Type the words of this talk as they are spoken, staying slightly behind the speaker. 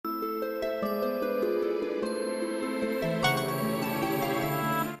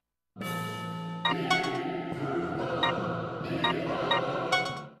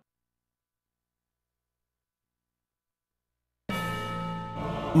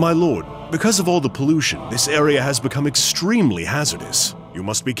My lord, because of all the pollution, this area has become extremely hazardous. You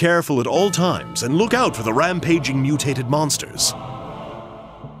must be careful at all times and look out for the rampaging mutated monsters.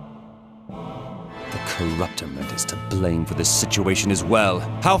 The Corruptorment is to blame for this situation as well.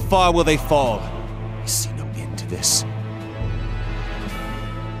 How far will they fall? I see no end to this.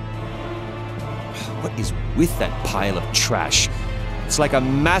 What is with that pile of trash? It's like a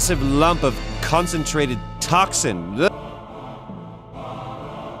massive lump of concentrated toxin.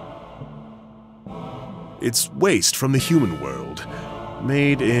 It's waste from the human world,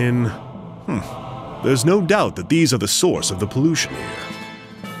 made in... There's no doubt that these are the source of the pollution here.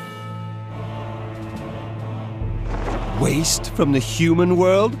 Waste from the human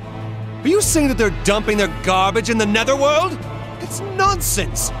world? Are you saying that they're dumping their garbage in the netherworld? It's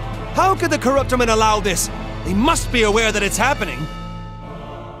nonsense! How could the Corruptormen allow this? They must be aware that it's happening.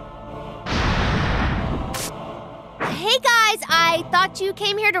 Hey guys, I thought you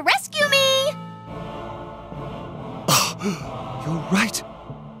came here to rescue me! You're right.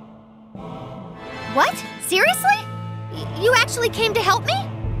 What? Seriously? You actually came to help me?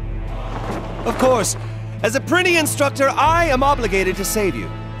 Of course. As a Prinny instructor, I am obligated to save you.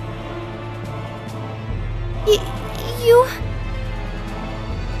 You...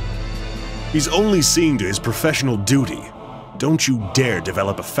 He's only seeing to his professional duty. Don't you dare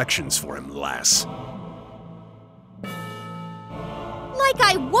develop affections for him, lass. Like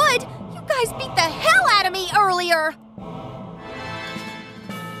I would! You guys beat the hell out of me earlier!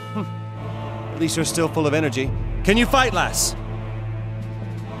 At least you're still full of energy. Can you fight, lass?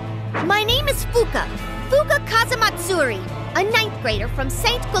 My name is Fuka Kazamatsuri, a 9th grader from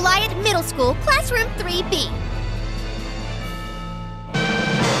St. Goliath Middle School, classroom 3B.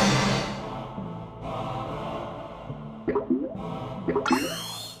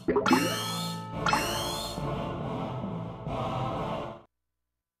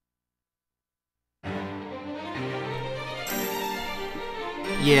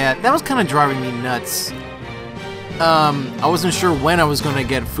 Yeah, that was kind of driving me nuts. I wasn't sure when I was going to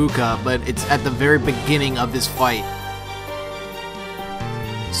get Fuka, but it's at the very beginning of this fight.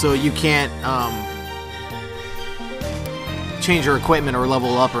 So you can't change your equipment or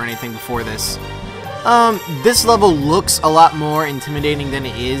level up or anything before this. This level looks a lot more intimidating than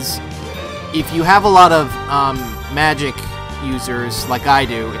it is. If you have a lot of magic users like I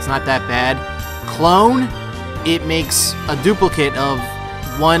do, it's not that bad. Clone, it makes a duplicate of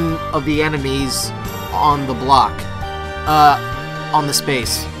one of the enemies on the block, on the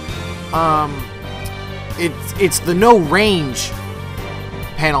space. It's the no range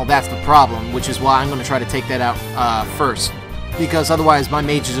panel that's the problem, which is why I'm going to try to take that out first, because otherwise my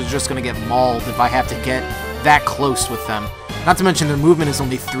mages are just going to get mauled if I have to get that close with them. Not to mention their movement is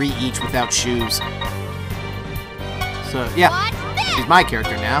only 3 each without shoes. So yeah, she's my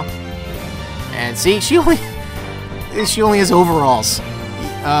character now. And see, she only has overalls.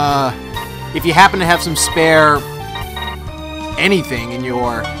 If you happen to have some spare anything in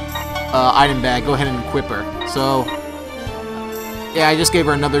your item bag, go ahead and equip her. So, yeah, I just gave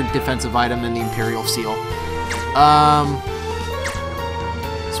her another defensive item and the Imperial Seal.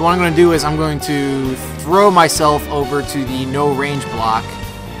 So what I'm going to do is I'm going to throw myself over to the no range block.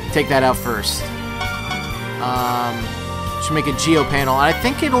 Take that out first. Should make a Geo panel. I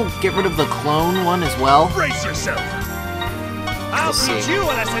think it'll get rid of the clone one as well. Brace yourself. I'll teach you a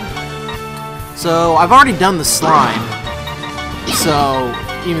lesson. So I've already done the slime. So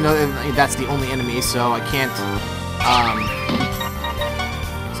even though that's the only enemy, so I can't.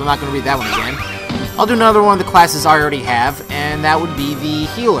 So I'm not going to read that one again. I'll do another one of the classes I already have, and that would be the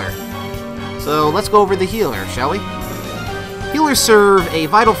healer. So let's go over the healer, shall we? Healers serve a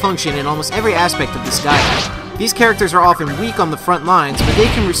vital function in almost every aspect of Disgaea. These characters are often weak on the front lines, but they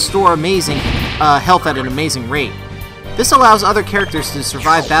can restore amazing health at an amazing rate. This allows other characters to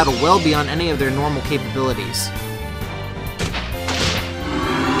survive battle well beyond any of their normal capabilities.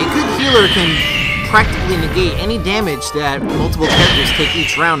 A good healer can practically negate any damage that multiple characters take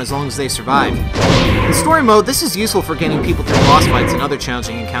each round as long as they survive. In story mode, this is useful for getting people through boss fights and other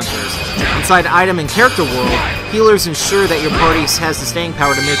challenging encounters. Inside item and character world, healers ensure that your party has the staying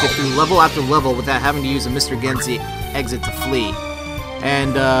power to make it through level after level without having to use a Mr. Genzi exit to flee.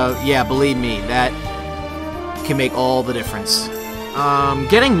 And yeah, believe me, that can make all the difference.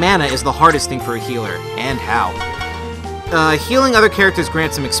 Getting mana is the hardest thing for a healer, and how. Healing other characters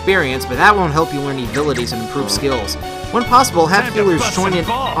grants some experience, but that won't help you learn abilities and improve skills. When possible, have healers join in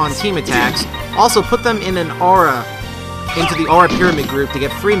on team attacks. Also, put them in an aura into the Aura Pyramid group to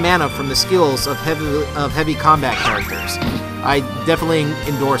get free mana from the skills of heavy combat characters. I definitely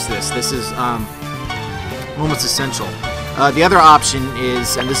endorse this. This is almost essential. The other option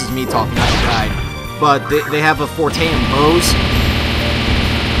is, and this is me talking out the guide, but they have a forte in bows.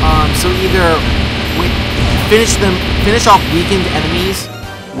 So either finish off weakened enemies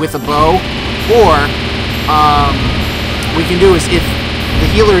with a bow, or we can do is if the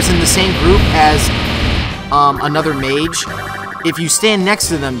healer is in the same group as another mage, if you stand next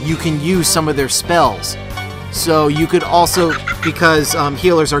to them, you can use some of their spells. So you could also, because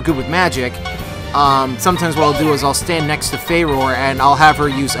healers are good with magic, sometimes what I'll do is I'll stand next to Faeror and I'll have her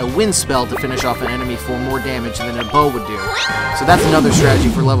use a wind spell to finish off an enemy for more damage than a bow would do. So that's another strategy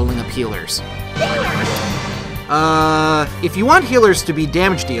for leveling up healers. If you want healers to be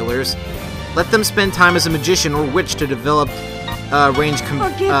damage dealers, let them spend time as a magician or witch to develop range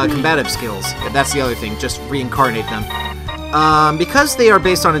combative skills. That's the other thing, just reincarnate them. Because they are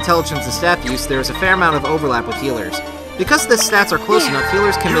based on intelligence and stat use, there is a fair amount of overlap with healers. Because the stats are close enough,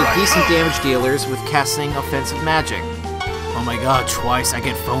 healers can make decent damage dealers with casting offensive magic. Oh my god, twice I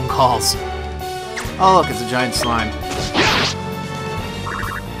get phone calls. Oh look, it's a giant slime.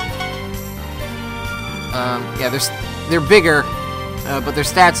 Yeah, they're bigger, but their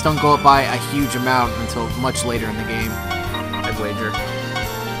stats don't go up by a huge amount until much later in the game, I'd wager.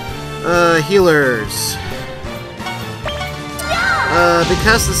 Healers.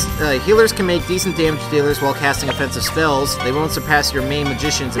 Because healers can make decent damage dealers while casting offensive spells, they won't surpass your main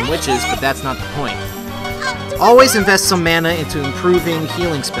magicians and witches, but that's not the point. Always invest some mana into improving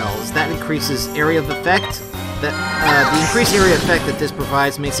healing spells. That increases area of effect. The increased area effect that this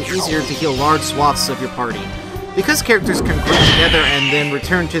provides makes it easier to heal large swaths of your party. Because characters can group together and then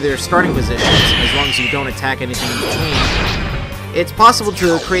return to their starting positions, as long as you don't attack anything in between, it's possible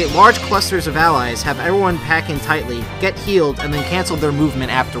to create large clusters of allies, have everyone pack in tightly, get healed, and then cancel their movement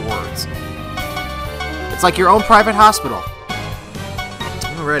afterwards. It's like your own private hospital.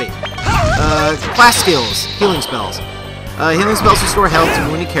 Alrighty. Class skills. Healing spells. Healing spells restore health to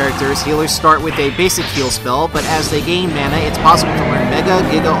wounded characters. Healers start with a basic heal spell, but as they gain mana, it's possible to learn Mega,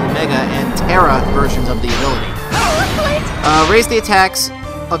 Giga, Omega, and Terra versions of the ability. Raise the attacks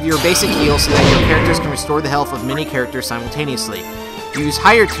of your basic heal so that your characters can restore the health of many characters simultaneously. Use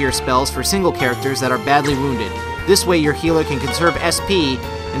higher tier spells for single characters that are badly wounded. This way your healer can conserve SP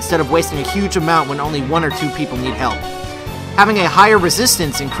instead of wasting a huge amount when only 1 or 2 people need help. Having a higher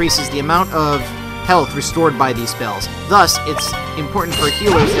resistance increases the amount of health restored by these spells. Thus, it's important for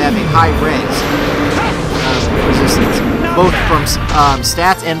healers to have a high resistance, both from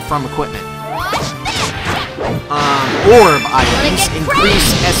stats and from equipment. Orb items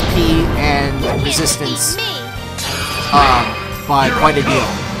increase SP and resistance by quite a deal.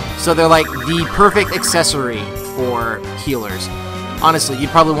 So they're like the perfect accessory for healers. Honestly, you'd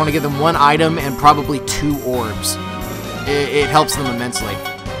probably want to give them 1 item and probably 2 orbs. It helps them immensely.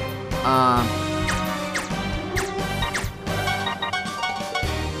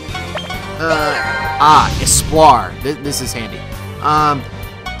 Espoir. This is handy.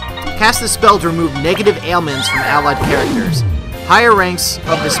 Cast the spell to remove negative ailments from allied characters. Higher ranks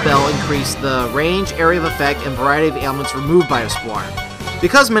of the spell increase the range, area of effect, and variety of ailments removed by Espoir.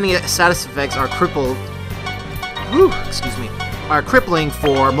 Because many status effects are crippling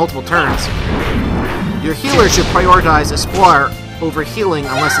for multiple turns, your healer should prioritize Espoir over healing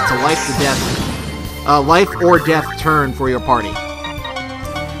unless it's a life or death turn for your party.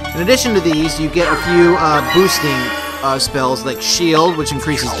 In addition to these, you get a few boosting spells like Shield, which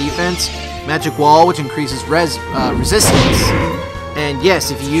increases defense, Magic Wall, which increases resistance, and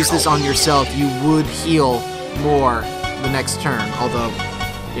yes, if you use this on yourself, you would heal more the next turn, although,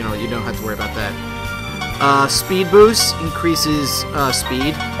 you know, you don't have to worry about that. Speed Boost increases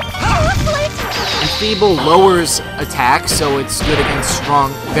speed. Enfeeble lowers attack, so it's good against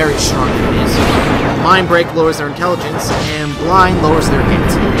very strong enemies. Mind Break lowers their intelligence, and Blind lowers their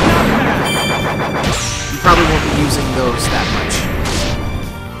hit. You probably won't be using those that much.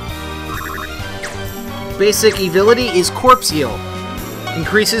 Basic ability is Corpse Heal.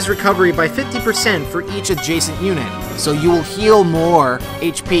 Increases recovery by 50% for each adjacent unit, so you will heal more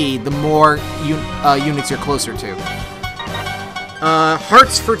HP the more units you're closer to.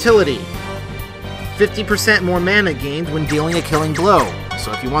 Heart's Fertility. 50% more mana gained when dealing a killing blow.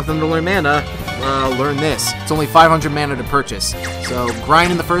 So if you want them to learn mana, learn this. It's only 500 mana to purchase. So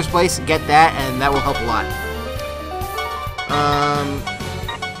grind in the first place, get that, and that will help a lot.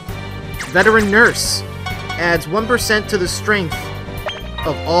 Veteran Nurse. Adds 1% to the strength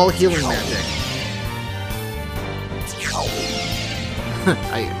of all healing magic.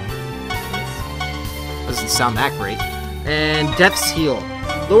 Doesn't sound that great. And Death's Heal.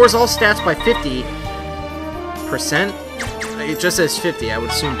 Lowers all stats by 50%. It just says 50, I would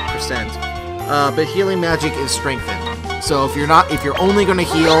assume percent. But healing magic is strengthened. So if you're only gonna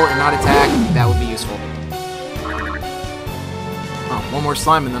heal and not attack, that would be useful. Oh, one more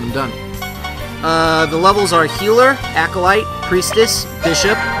slime and then I'm done. The levels are Healer, Acolyte, Priestess,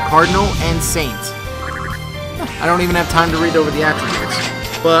 Bishop, Cardinal, and Saint. I don't even have time to read over the attributes.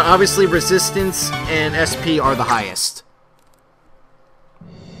 But obviously Resistance and SP are the highest.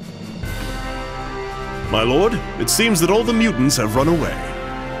 My lord, it seems that all the mutants have run away.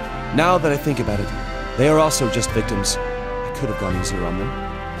 Now that I think about it, they are also just victims. I could have gone easier on them.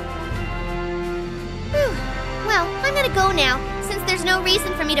 Whew. Well, I'm gonna go now, since there's no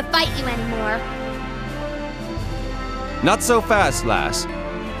reason for me to fight you anymore. Not so fast, lass.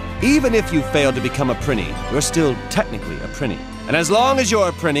 Even if you failed to become a Prinny, you're still technically a Prinny. And as long as you're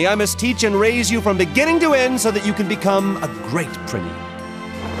a Prinny, I must teach and raise you from beginning to end so that you can become a great Prinny.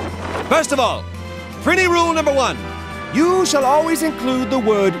 First of all, Prinny rule number 1. You shall always include the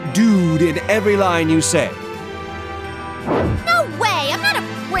word dude in every line you say. No way! I'm not a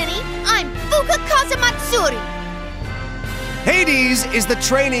Prinny! I'm Fuka Kazamatsuri! Hades is the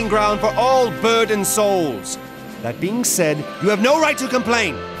training ground for all burdened souls. That being said, you have no right to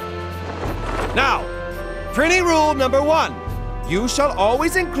complain. Now, Prinny rule number 1. You shall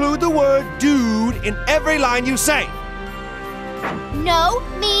always include the word dude in every line you say. No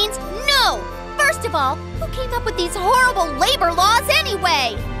means no! First of all, who came up with these horrible labor laws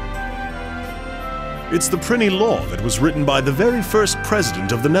anyway? It's the Prinny Law that was written by the very first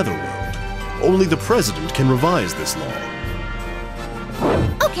president of the Netherworld. Only the president can revise this law.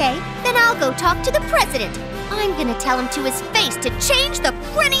 Okay, then I'll go talk to the president. I'm gonna tell him to his face to change the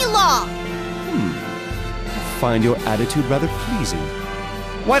Prinny Law! I find your attitude rather pleasing.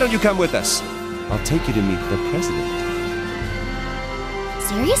 Why don't you come with us? I'll take you to meet the president.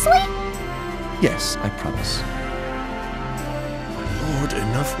 Seriously? Yes, I promise. My lord,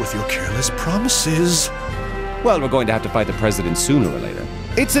 enough with your careless promises. Well, we're going to have to fight the president sooner or later.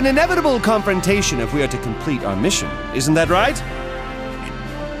 It's an inevitable confrontation if we are to complete our mission. Isn't that right?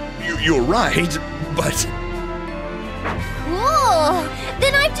 You're right, but... Cool!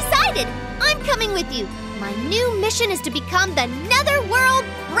 Then I've decided! I'm coming with you! My new mission is to become the Netherworld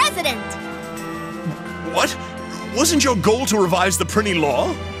President! What? Wasn't your goal to revise the Prinny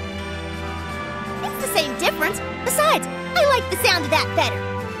Law? It's the same difference. Besides, I like the sound of that better.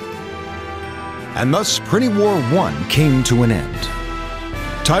 And thus Prinny War I came to an end.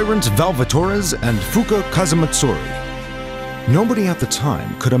 Tyrant Valvatores and Fuka Kazamatsuri. Nobody at the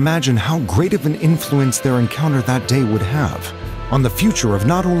time could imagine how great of an influence their encounter that day would have on the future of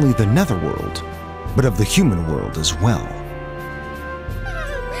not only the Netherworld, but of the human world as well.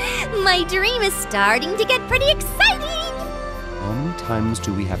 My dream is starting to get pretty exciting! How many times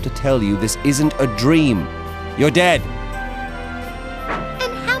do we have to tell you this isn't a dream? You're dead.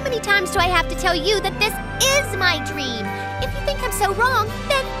 And how many times do I have to tell you that this is my dream? If you think I'm so wrong,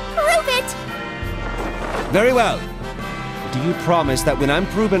 then prove it! Very well. Do you promise that when I'm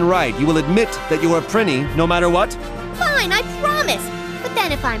proven right, you will admit that you're a Prinny no matter what? Fine, I promise! But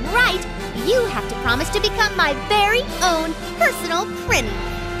then if I'm right, you have to promise to become my very own personal Prinny.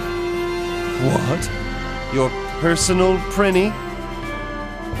 What? Your personal Prinny?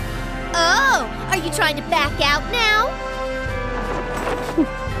 Oh, are you trying to back out now?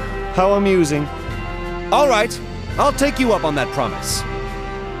 How amusing. All right, I'll take you up on that promise.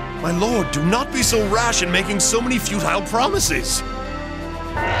 My lord, do not be so rash in making so many futile promises.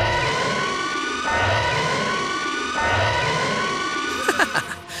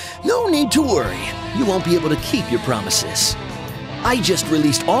 No need to worry. You won't be able to keep your promises. I just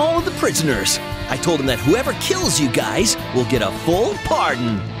released all of the prisoners. I told them that whoever kills you guys will get a full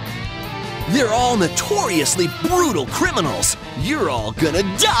pardon. They're all notoriously brutal criminals. You're all gonna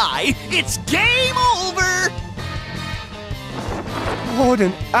die. It's game over!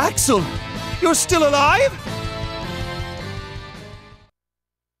 Warden Axel, you're still alive?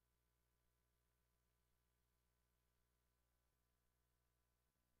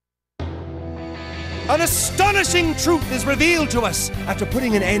 An astonishing truth is revealed to us after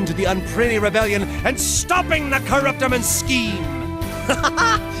putting an end to the Unprinny Rebellion and stopping the Corruptorman's scheme.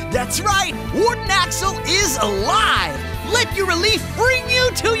 That's right! Warden Axel is alive! Let your relief bring you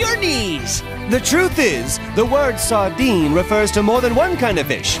to your knees! The truth is, the word sardine refers to more than one kind of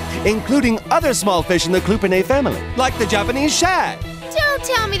fish, including other small fish in the Clupinae family, like the Japanese shad. Don't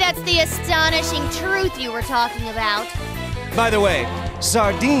tell me that's the astonishing truth you were talking about. By the way,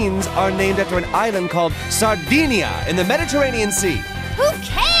 sardines are named after an island called Sardinia in the Mediterranean Sea. Who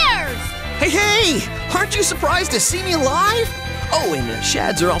cares? Hey! Aren't you surprised to see me alive? Oh, and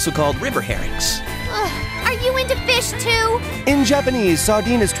shads are also called river herrings. Are you into fish too? In Japanese,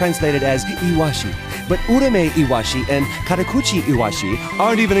 sardine is translated as iwashi, but urame iwashi and katakuchi iwashi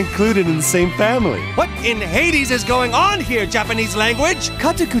aren't even included in the same family. What in Hades is going on here, Japanese language?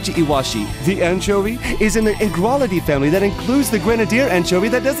 Katakuchi iwashi, the anchovy, is in the Ingrality family that includes the grenadier anchovy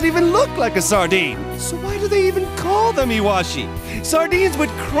that doesn't even look like a sardine. So why do they even call them iwashi? Sardines would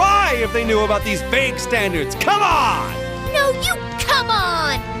cry if they knew about these vague standards. Come on! No, you come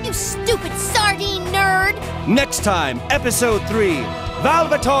on! You stupid sardine nerd! Next time, Episode 3,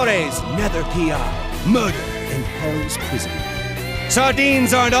 Valvatore's Nether PI, Murder in Hell's Prison.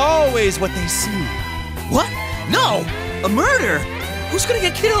 Sardines aren't always what they seem. What? No! A murder? Who's gonna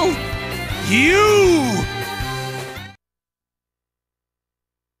get killed? You!